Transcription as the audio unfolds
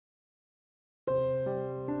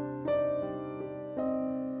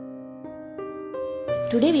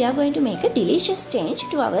Today we are going to make a delicious change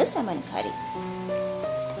to our salmon curry.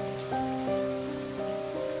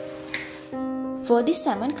 For this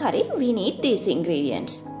salmon curry, we need these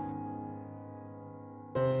ingredients.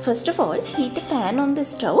 First of all, heat a pan on the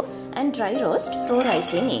stove and dry roast raw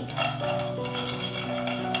rice in it.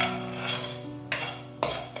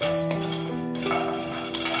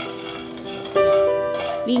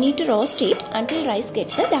 We need to roast it until rice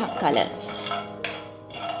gets a dark color.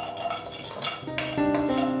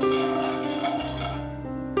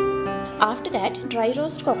 After that, dry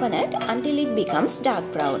roast coconut until it becomes dark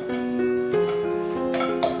brown.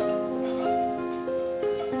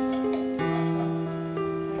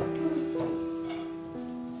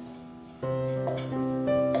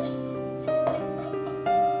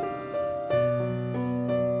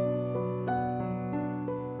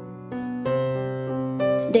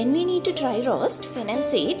 Then we need to dry roast fennel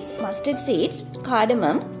seeds, mustard seeds,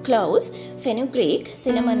 cardamom, cloves, fenugreek,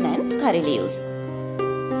 cinnamon and curry leaves.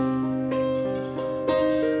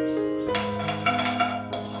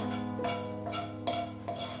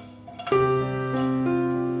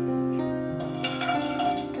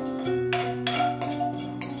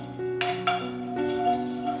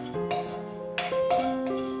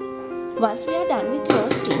 Once we are done with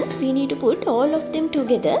roasting, we need to put all of them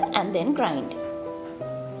together and then grind.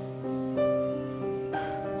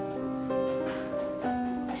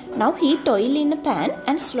 Now heat oil in a pan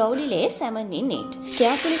and slowly lay salmon in it.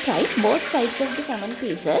 Carefully fry both sides of the salmon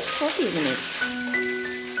pieces for a few minutes.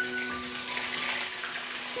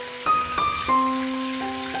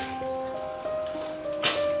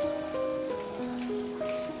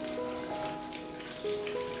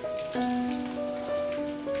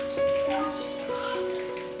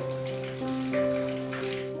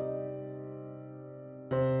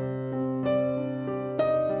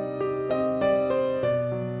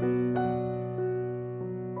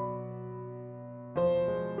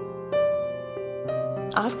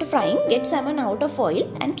 After frying, get salmon out of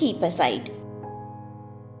oil and keep aside.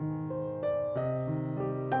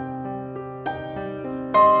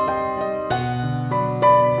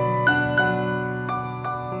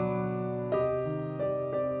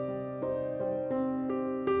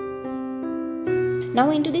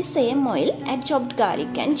 Now into this same oil, add chopped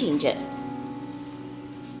garlic and ginger.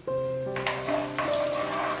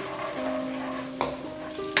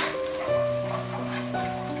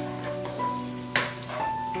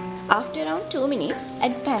 After around 2 minutes,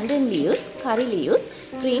 add pandan leaves, curry leaves,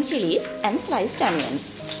 green chilies and sliced onions.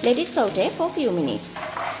 Let it saute for a few minutes.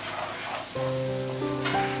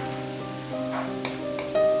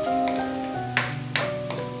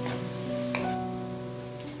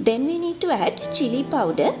 Then we need to add chili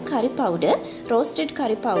powder, curry powder, roasted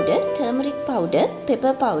curry powder, turmeric powder,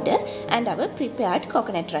 pepper powder and our prepared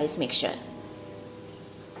coconut rice mixture.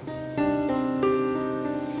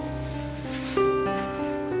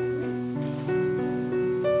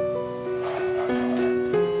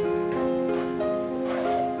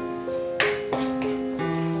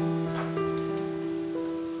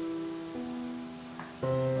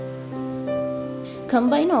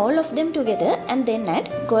 Combine all of them together and then add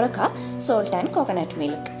goraka, salt and coconut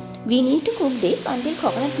milk. We need to cook this until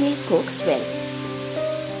coconut milk cooks well.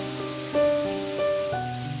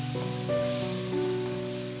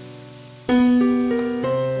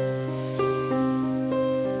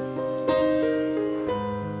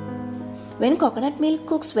 When coconut milk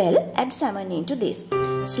cooks well, add salmon into this.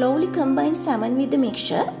 Slowly combine salmon with the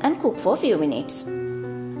mixture and cook for a few minutes.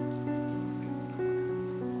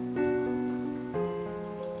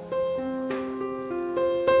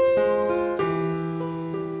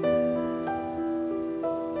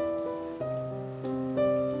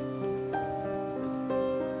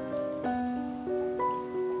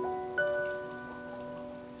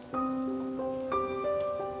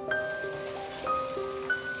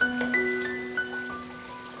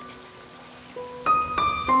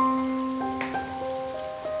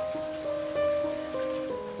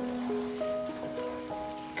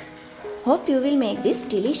 Hope you will make this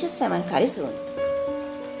delicious salmon curry soon.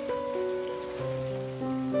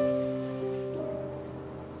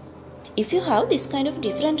 If you have this kind of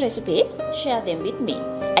different recipes, share them with me.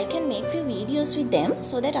 I can make few videos with them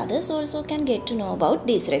so that others also can get to know about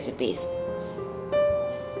these recipes.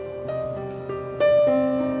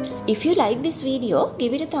 If you like this video,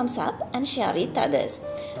 give it a thumbs up and share with others.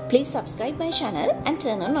 Please subscribe my channel and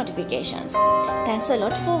turn on notifications. Thanks a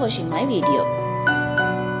lot for watching my video.